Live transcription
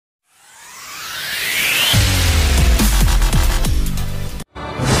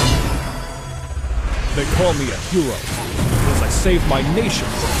call me a hero, because I saved my nation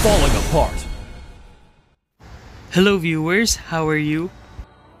from falling apart. Hello viewers, how are you?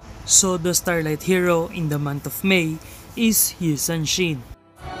 So the Starlight hero in the month of May is Shin.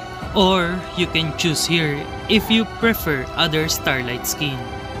 Or you can choose here if you prefer other Starlight skin.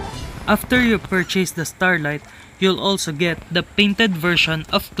 After you purchase the Starlight, you'll also get the painted version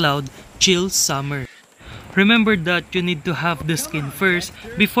of Cloud Chill Summer. Remember that you need to have the skin first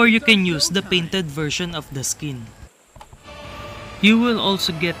before you can use the painted version of the skin. You will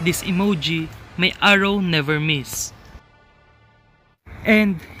also get this emoji, May Arrow Never Miss.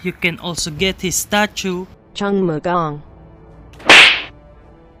 And you can also get his statue, Chung Magong.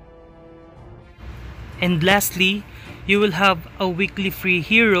 And lastly, you will have a weekly free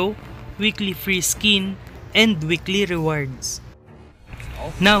hero, weekly free skin, and weekly rewards.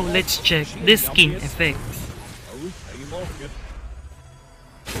 Now let's check the skin effects.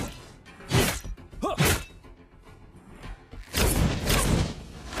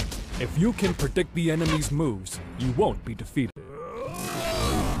 If you can predict the enemy's moves, you won't be defeated.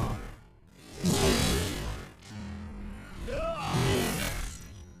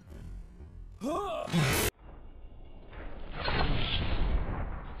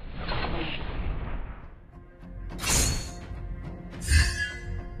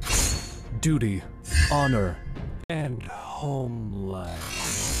 Duty, honor, and homeland.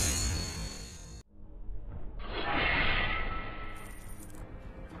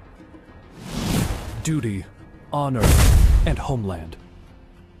 Duty, honor, and homeland.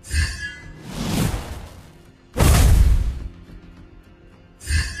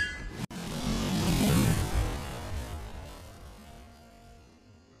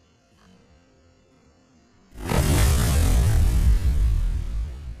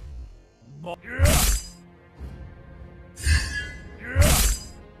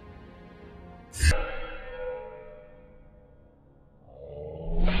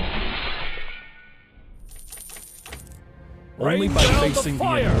 Only by facing the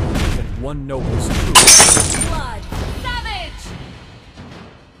enemy can one know his truth. Blood Savage!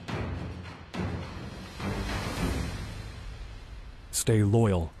 Stay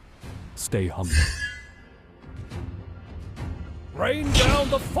loyal. Stay humble. Rain down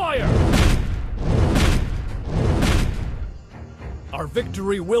the fire! Our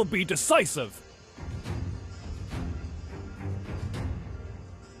victory will be decisive!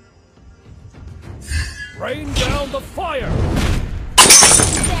 Rain down the fire!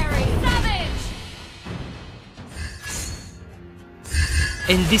 Very savage!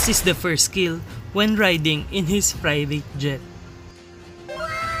 And this is the first skill when riding in his private jet.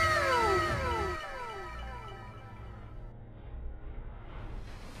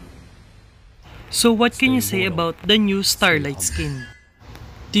 So what can you say about the new Starlight skin?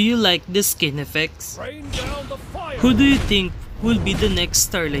 Do you like the skin effects? Who do you think will be the next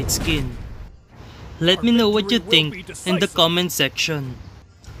Starlight skin? Let me know what you think in the comment section.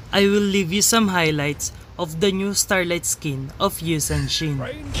 I will leave you some highlights of the new Starlight skin of Shin.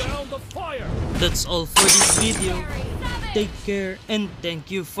 That's all for this video. Take care and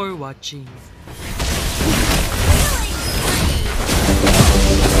thank you for watching.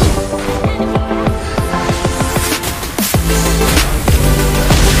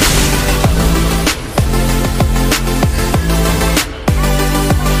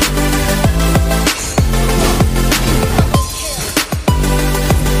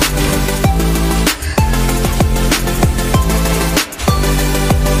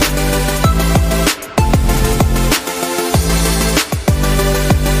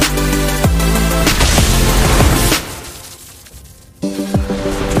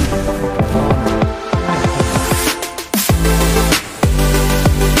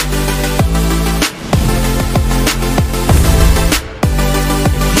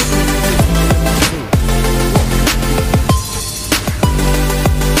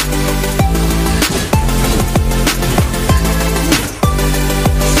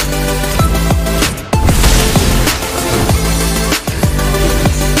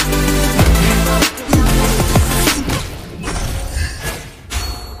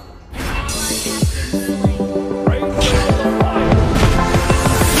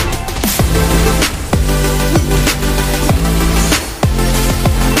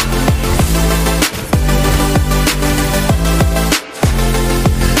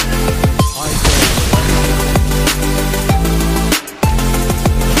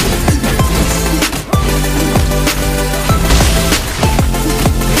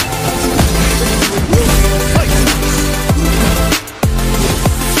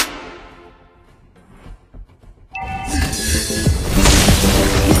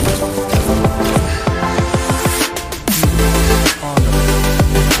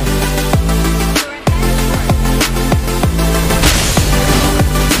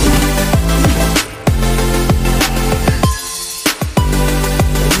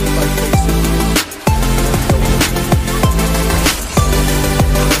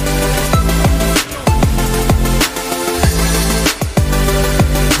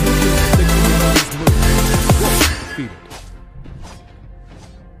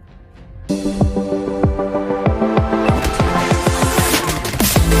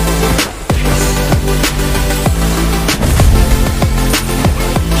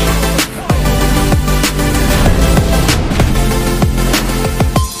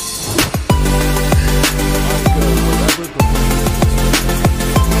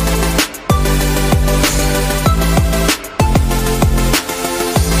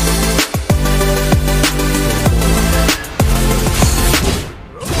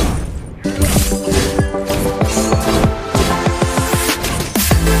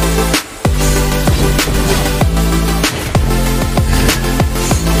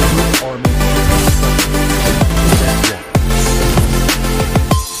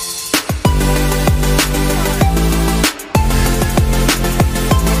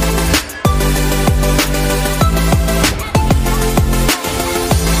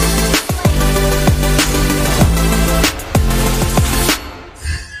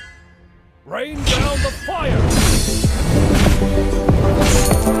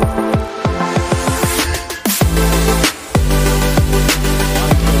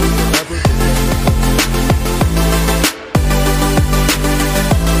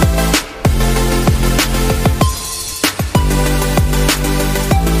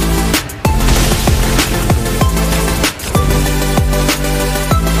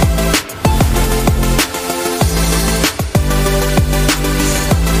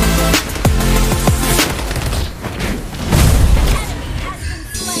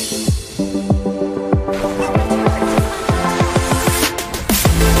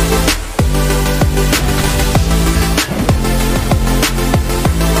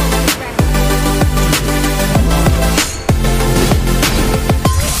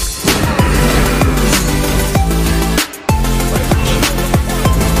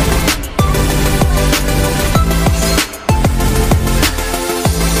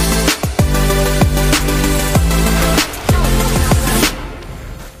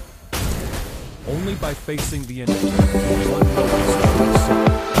 facing the enemy. One noble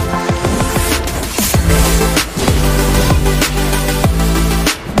soldier.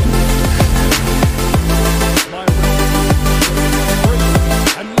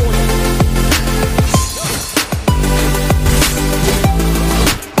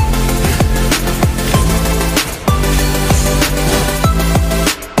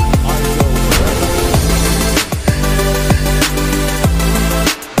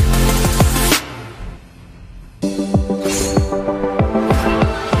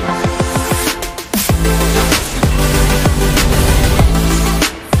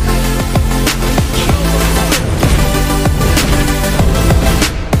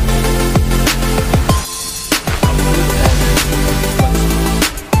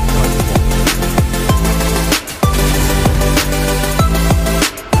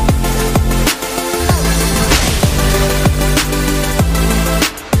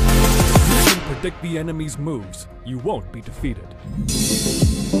 Predict the enemy's moves, you won't be defeated.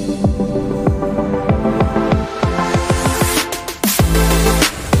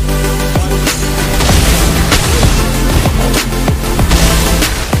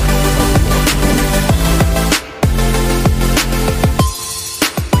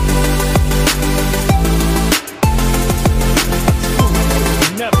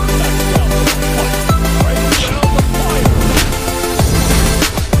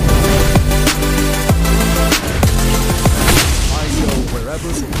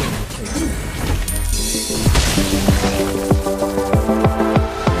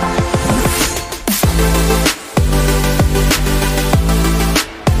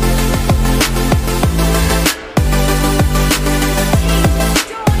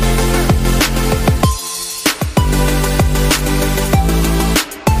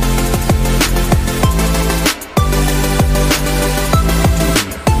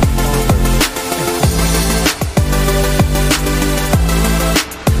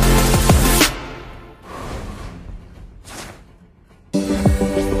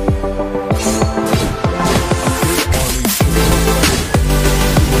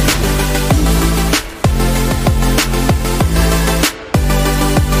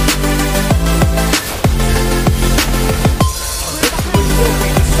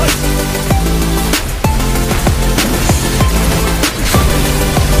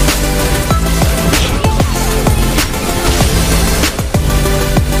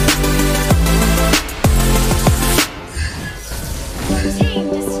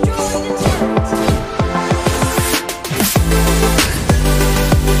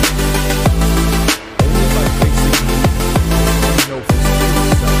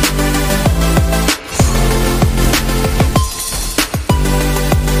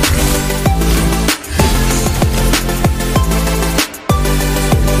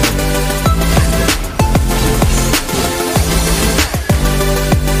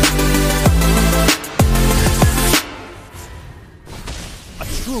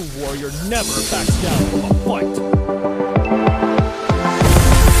 Warrior never backs down from a fight.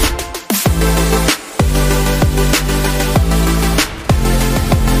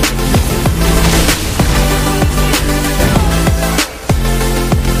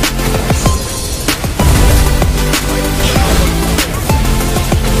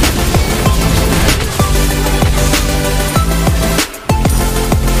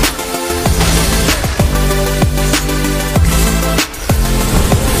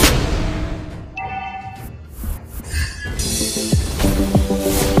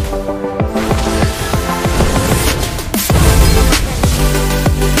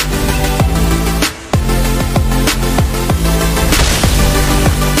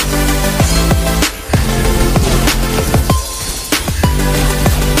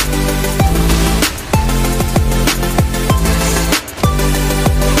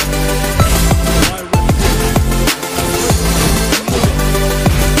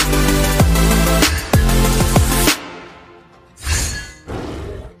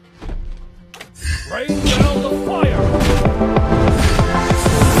 Rain down the fire!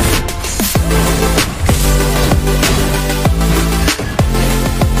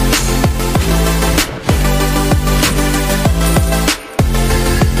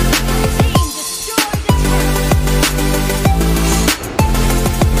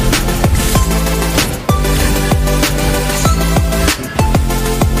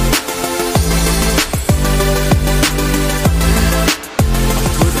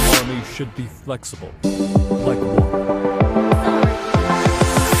 Should be flexible, like water.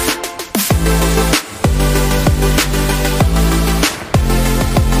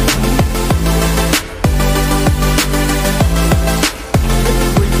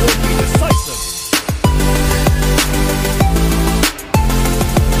 Victory will be decisive.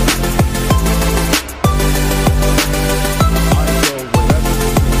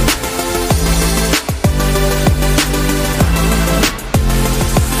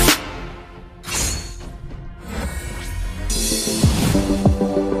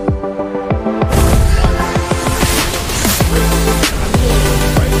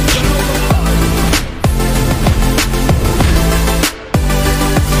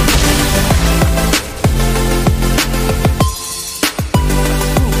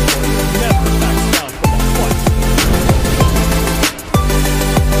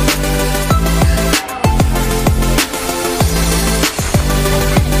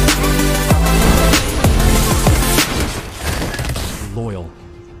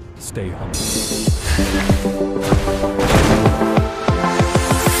 Stay humble.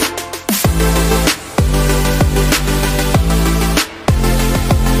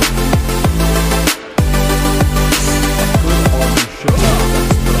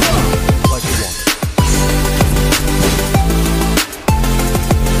 Like a woman.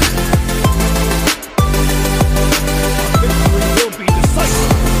 Victory will be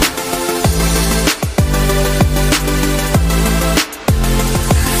decisive.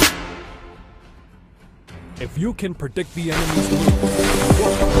 If you can predict the enemy's moves, you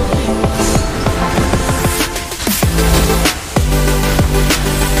won't.